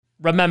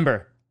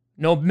remember,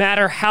 no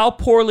matter how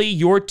poorly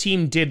your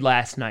team did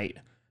last night,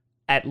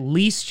 at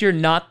least you're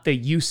not the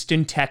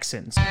Houston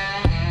Texans.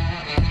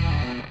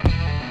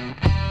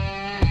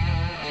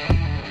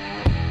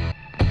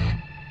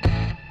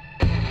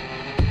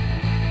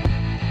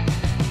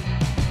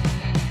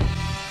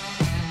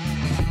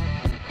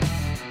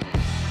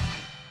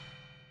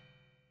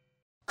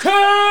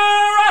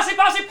 Karasi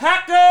Posse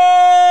Packer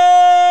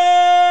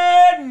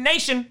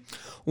Nation,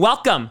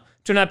 welcome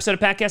to an episode of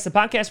Packcast, the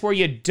podcast where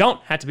you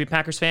don't have to be a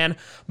Packers fan,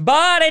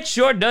 but it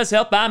sure does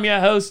help. I'm your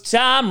host,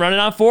 Tom, running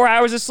on 4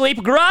 hours of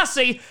sleep,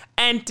 Grassi,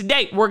 and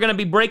today we're going to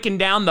be breaking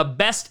down the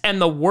best and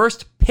the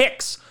worst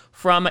picks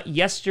from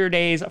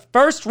yesterday's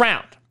first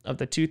round of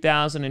the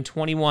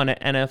 2021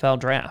 NFL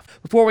Draft.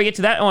 Before we get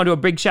to that, I want to do a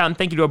big shout and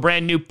thank you to a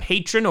brand new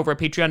patron over at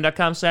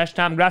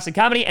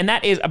patreon.com/TomGrassiComedy, and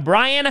that is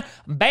Brian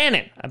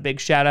Bannon. A big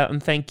shout out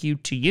and thank you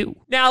to you.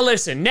 Now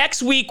listen,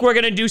 next week we're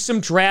going to do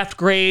some draft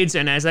grades,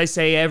 and as I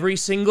say every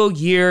single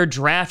year,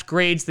 draft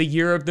grades the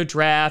year of the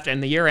draft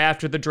and the year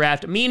after the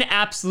draft mean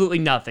absolutely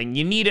nothing.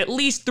 You need at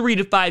least 3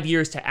 to 5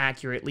 years to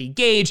accurately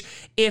gauge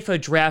if a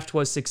draft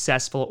was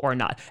successful or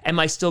not. Am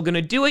I still going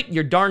to do it?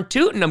 You're darn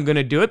tootin' I'm going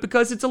to do it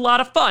because it's a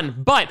lot of fun.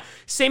 But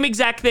same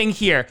exact thing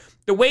here.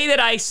 The way that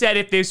I said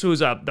if this was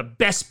the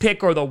best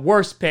pick or the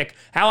worst pick,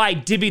 how I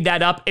divvied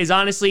that up is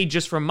honestly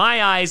just from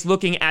my eyes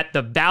looking at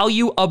the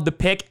value of the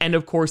pick and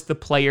of course the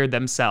player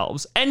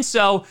themselves. And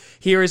so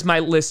here is my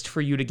list for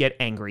you to get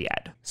angry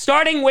at.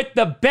 Starting with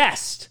the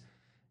best.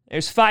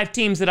 There's 5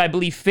 teams that I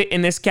believe fit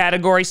in this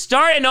category.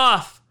 Starting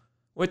off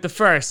with the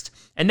first,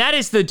 and that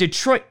is the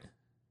Detroit.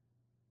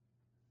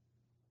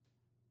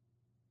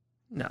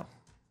 No.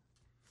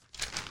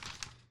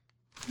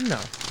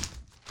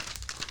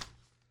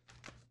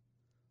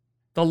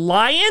 The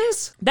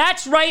Lions?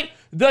 That's right,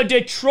 the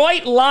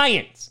Detroit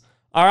Lions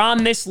are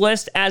on this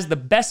list as the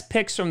best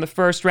picks from the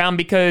first round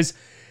because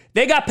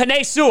they got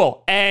Penei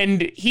Sewell,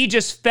 and he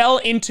just fell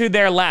into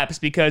their laps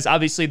because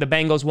obviously the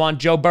Bengals want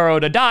Joe Burrow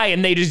to die,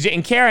 and they just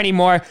didn't care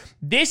anymore.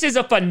 This is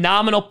a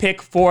phenomenal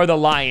pick for the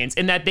Lions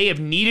in that they have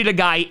needed a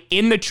guy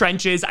in the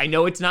trenches. I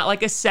know it's not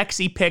like a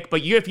sexy pick,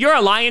 but if you're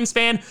a Lions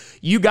fan,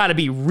 you got to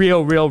be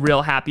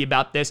real happy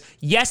about this.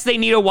 Yes, they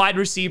need a wide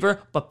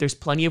receiver, but there's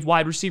plenty of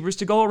wide receivers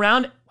to go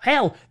around.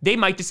 Hell, they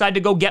might decide to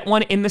go get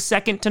one in the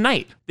second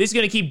tonight. This is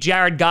going to keep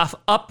Jared Goff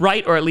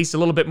upright, or at least a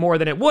little bit more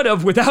than it would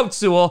have without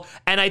Sewell.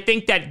 And I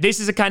think that this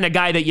is the kind of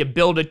guy that you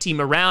build a team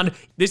around.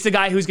 This is a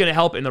guy who's going to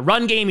help in the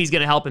run game. He's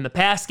going to help in the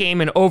pass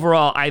game. And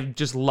overall, I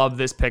just love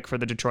this pick for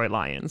the Detroit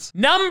Lions.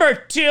 Number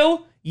 2,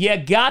 you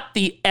got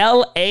the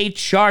LA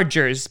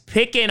Chargers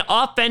picking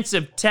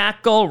offensive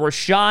tackle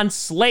Rashawn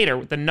Slater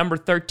with the number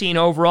 13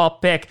 overall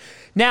pick.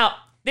 Now,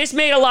 this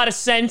made a lot of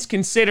sense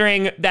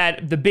considering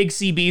that the big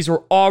CBs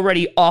were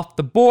already off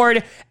the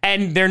board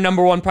and their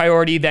number one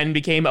priority then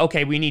became,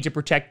 okay, we need to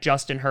protect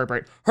Justin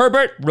Herbert.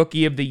 Herbert,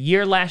 rookie of the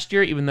year last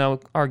year, even though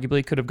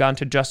arguably could have gone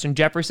to Justin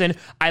Jefferson.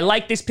 I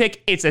like this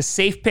pick. It's a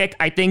safe pick.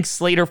 I think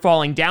Slater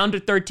falling down to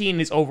 13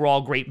 is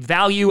overall great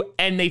value,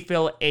 and they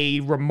fill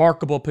a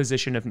remarkable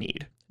position of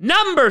need.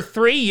 Number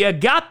 3, you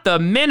got the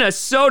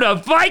Minnesota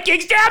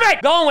Vikings, damn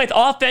it! Going with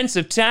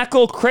offensive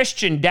tackle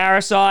Christian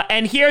Darrisaw,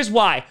 and here's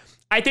why.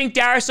 I think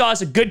Darrisaw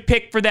is a good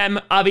pick for them.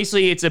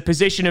 Obviously, it's a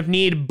position of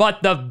need,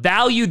 but the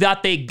value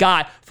that they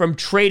got from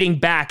trading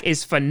back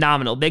is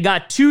phenomenal. They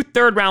got 2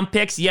 third-round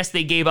picks. Yes,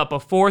 they gave up a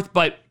 4th,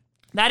 but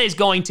that is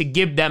going to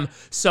give them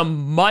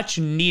some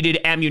much-needed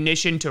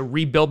ammunition to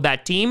rebuild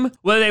that team.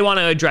 Whether they want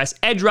to address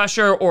edge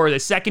rusher or the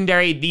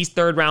secondary, these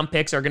third-round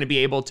picks are going to be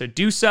able to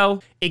do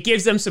so. It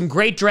gives them some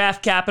great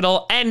draft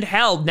capital, and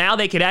hell, now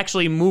they could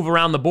actually move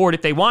around the board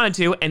if they wanted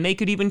to, and they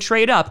could even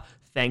trade up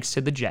thanks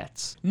to the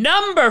Jets.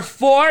 Number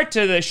 4,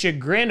 to the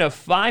chagrin of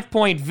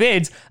 5-point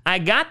vids, I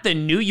got the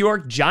New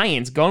York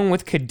Giants going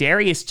with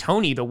Kadarius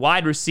Toney, the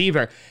wide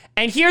receiver.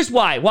 And here's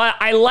why. While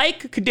I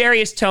like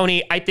Kadarius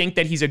Toney, I think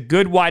that he's a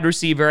good wide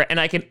receiver,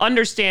 and I can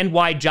understand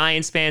why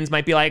Giants fans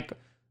might be like,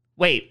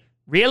 wait,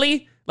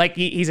 really? Like,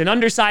 he's an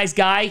undersized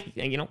guy.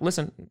 You know,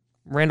 listen,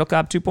 Randall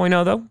Cobb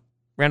 2.0, though.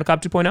 Randall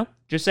Cobb 2.0.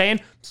 Just saying.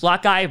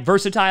 Slot guy,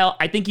 versatile.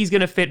 I think he's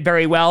going to fit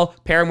very well.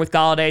 Pair him with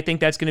Golladay. I think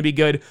that's going to be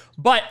good.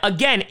 But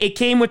again, it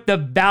came with the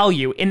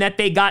value in that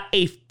they got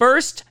a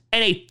 1st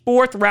and a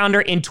 4th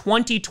rounder in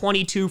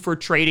 2022 for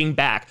trading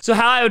back. So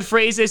how I would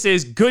phrase this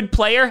is good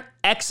player,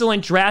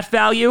 excellent draft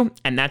value,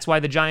 and that's why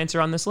the Giants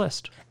are on this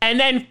list. And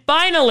then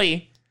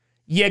finally,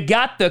 you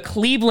got the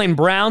Cleveland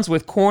Browns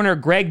with corner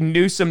Greg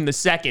Newsome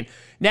II.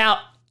 Now,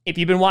 if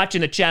you've been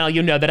watching the channel,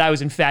 you know that I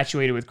was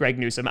infatuated with Greg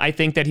Newsome. I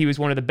think that he was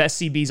one of the best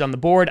CBs on the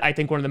board. I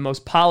think one of the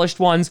most polished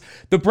ones.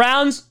 The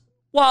Browns,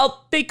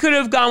 while they could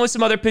have gone with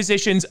some other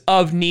positions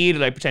of need,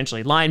 like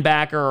potentially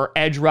linebacker or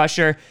edge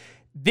rusher,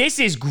 this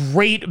is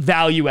great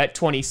value at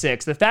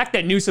 26. The fact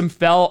that Newsome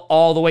fell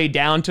all the way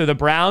down to the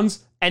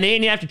Browns and they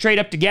didn't have to trade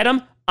up to get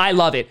him, I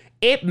love it.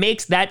 It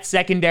makes that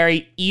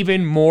secondary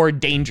even more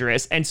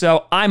dangerous. And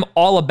so I'm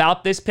all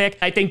about this pick.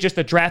 I think just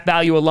the draft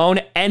value alone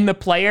and the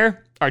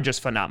player are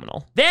just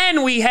phenomenal.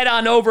 Then we head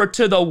on over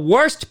to the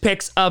worst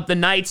picks of the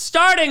night,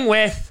 starting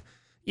with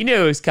You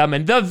knew it was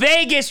coming. The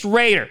Vegas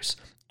Raiders.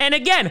 And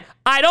again,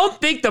 I don't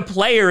think the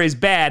player is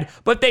bad,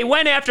 but they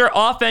went after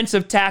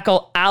offensive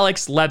tackle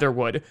Alex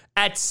Leatherwood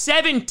at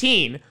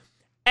 17.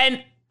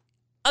 And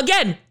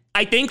again,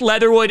 I think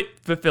Leatherwood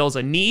fulfills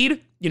a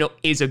need,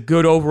 is a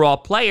good overall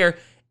player.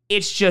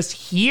 It's just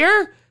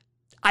here,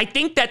 I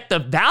think that the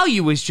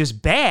value is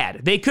just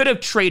bad. They could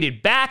have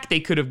traded back. They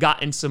could have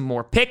gotten some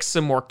more picks,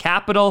 some more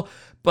capital.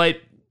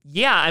 But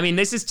yeah, I mean,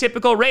 this is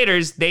typical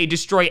Raiders. They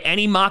destroy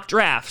any mock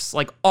drafts,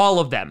 like all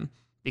of them,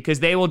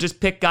 because they will just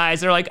pick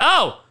guys. They're like,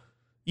 oh,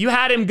 you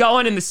had him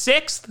going in the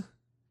 6th?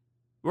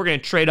 We're going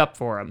to trade up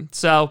for him.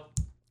 So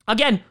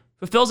again,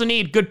 fulfills a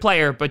need, good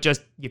player, but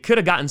just you could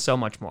have gotten so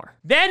much more.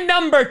 Then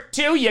number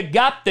 2, you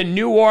got the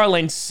New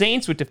Orleans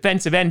Saints with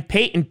defensive end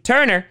Peyton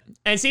Turner.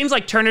 And it seems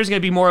like Turner's going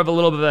to be more of a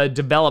little bit of a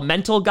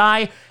developmental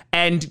guy.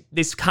 And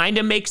this kind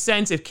of makes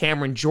sense if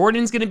Cameron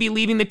Jordan's going to be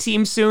leaving the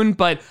team soon.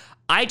 But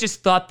I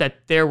just thought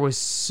that there was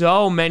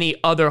so many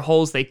other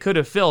holes they could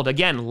have filled.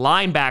 Again,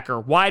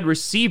 linebacker, wide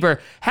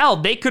receiver. Hell,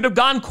 they could have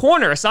gone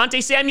corner.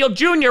 Asante Samuel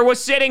Jr.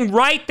 was sitting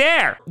right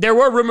there. There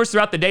were rumors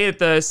throughout the day that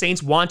the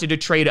Saints wanted to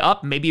trade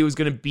up. Maybe it was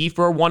going to be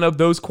for one of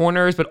those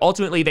corners, but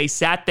ultimately they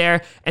sat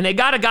there and they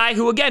got a guy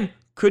who, again,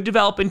 could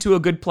develop into a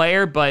good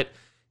player, but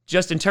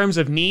just in terms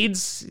of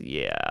needs,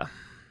 yeah.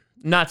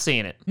 Not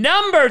seeing it.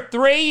 Number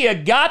 3, you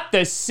got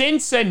the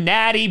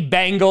Cincinnati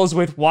Bengals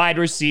with wide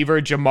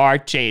receiver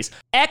Ja'Marr Chase.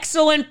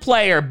 Excellent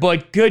player,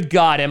 but good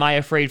God, am I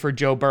afraid for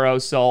Joe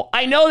Burrow's soul.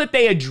 I know that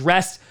they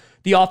addressed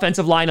the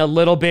offensive line a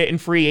little bit in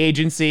free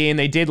agency, and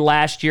they did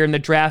last year in the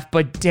draft,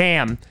 but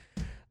damn,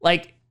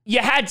 you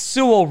had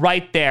Sewell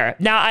right there.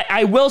 Now,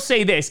 I will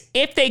say this.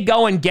 If they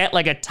go and get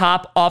a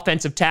top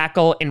offensive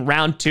tackle in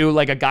round 2,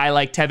 like a guy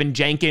like Tevin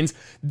Jenkins,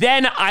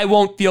 then I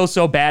won't feel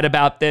so bad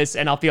about this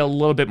and I'll feel a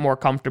little bit more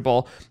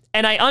comfortable.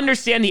 And I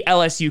understand the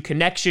LSU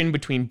connection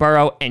between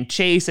Burrow and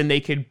Chase, and they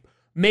could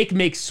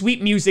make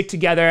sweet music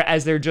together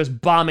as they're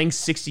just bombing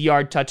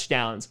 60-yard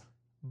touchdowns.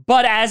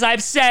 But as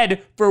I've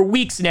said for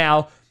weeks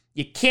now,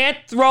 you can't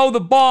throw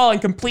the ball and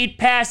complete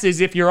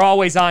passes if you're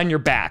always on your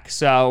back.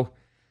 So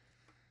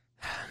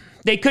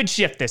they could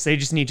shift this. They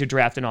just need to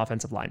draft an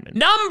offensive lineman.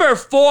 Number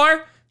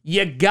 4,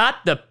 you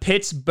got the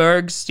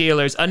Pittsburgh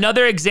Steelers.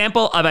 Another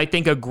example of, I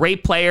think, a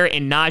great player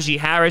in Najee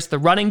Harris, the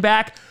running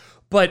back.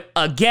 But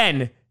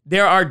again,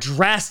 there are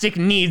drastic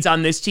needs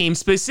on this team,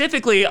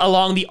 specifically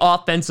along the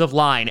offensive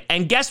line.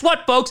 And guess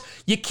what, folks?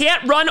 You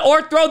can't run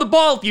or throw the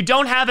ball if you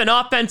don't have an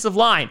offensive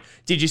line.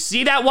 Did you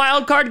see that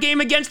wild card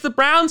game against the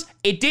Browns?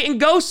 It didn't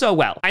go so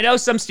well. I know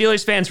some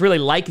Steelers fans really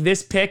like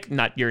this pick,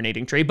 not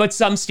urinating tree, but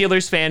some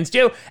Steelers fans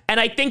do. And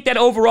I think that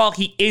overall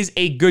he is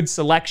a good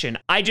selection.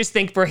 I just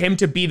think for him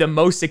to be the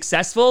most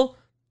successful,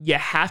 you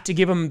have to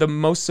give him the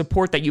most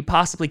support that you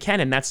possibly can,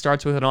 and that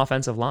starts with an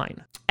offensive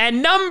line.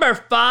 And number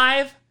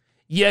 5,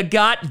 you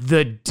got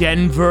the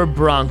Denver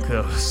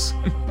Broncos.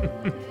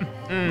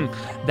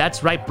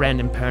 That's right,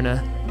 Brandon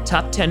Perna.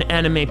 Top 10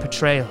 anime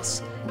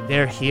portrayals.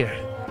 They're here.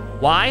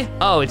 Why?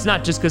 Oh, it's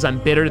not just because I'm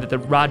bitter that the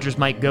Rodgers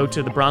might go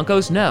to the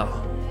Broncos. No.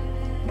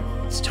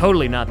 It's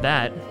totally not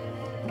that.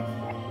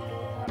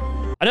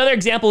 Another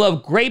example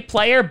of great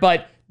player,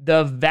 but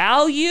the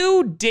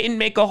value didn't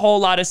make a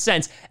whole lot of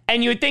sense.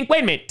 And you would think,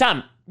 wait a minute,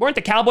 Tom, weren't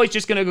the Cowboys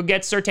just going to go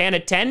get Surtain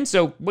at 10?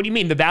 So what do you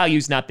mean the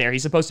value's not there?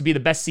 He's supposed to be the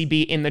best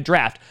CB in the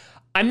draft.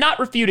 I'm not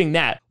refuting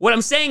that. What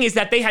I'm saying is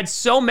that they had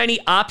so many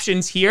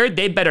options here,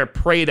 they better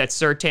pray that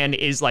Surtain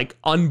is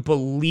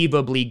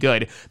unbelievably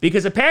good.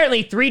 Because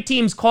apparently 3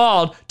 teams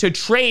called to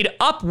trade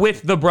up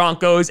with the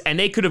Broncos, and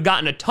they could have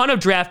gotten a ton of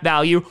draft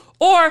value,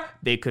 or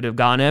they could have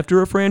gone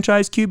after a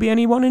franchise QB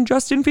anyone in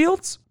Justin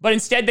Fields. But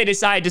instead they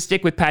decided to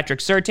stick with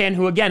Patrick Surtain,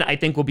 who again, I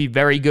think will be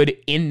very good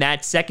in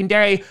that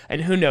secondary. And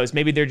who knows,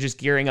 maybe they're just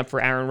gearing up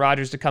for Aaron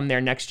Rodgers to come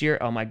there next year.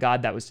 Oh my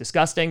God, that was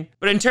disgusting.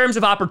 But in terms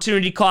of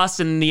opportunity costs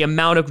and the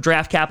amount of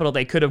draft capital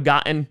they could have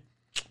gotten,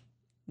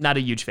 not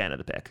a huge fan of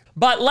the pick.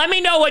 But let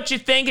me know what you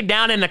think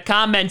down in the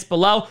comments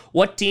below.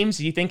 What teams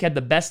do you think had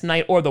the best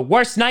night or the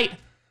worst night?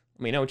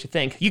 Let me know what you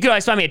think. You can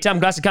always find me at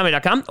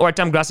TomGrassiComedy.com or at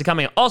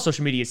TomGrassiComedy on all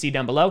social media. See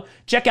down below.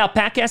 Check out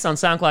podcasts on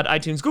SoundCloud,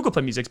 iTunes, Google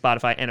Play Music,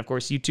 Spotify, and of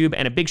course YouTube.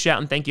 And a big shout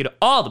and thank you to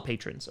all the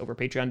patrons over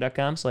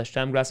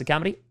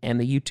patreon.com/TomGrassiComedy and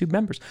the YouTube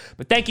members.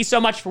 But thank you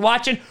so much for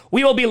watching.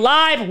 We will be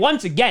live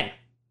once again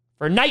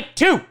for night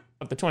 2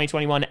 of the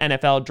 2021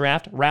 NFL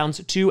Draft.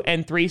 Rounds 2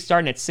 and 3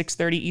 starting at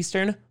 6:30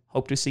 Eastern.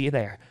 Hope to see you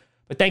there.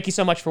 But thank you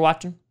so much for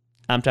watching.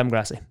 I'm Tom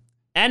Grassi.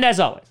 And as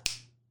always,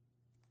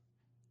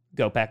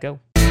 go Pack Go.